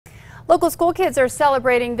Local school kids are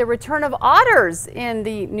celebrating the return of otters in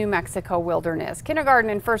the New Mexico wilderness. Kindergarten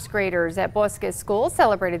and first graders at Bosque School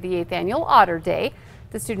celebrated the 8th annual Otter Day.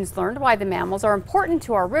 The students learned why the mammals are important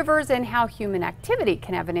to our rivers and how human activity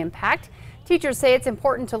can have an impact. Teachers say it's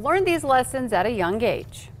important to learn these lessons at a young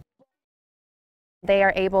age. They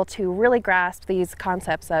are able to really grasp these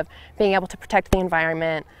concepts of being able to protect the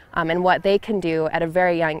environment and what they can do at a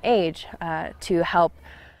very young age to help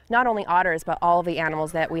not only otters but all of the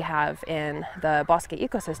animals that we have in the Bosque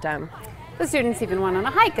ecosystem. The students even went on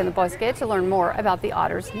a hike in the Bosque to learn more about the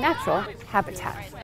otter's natural habitat.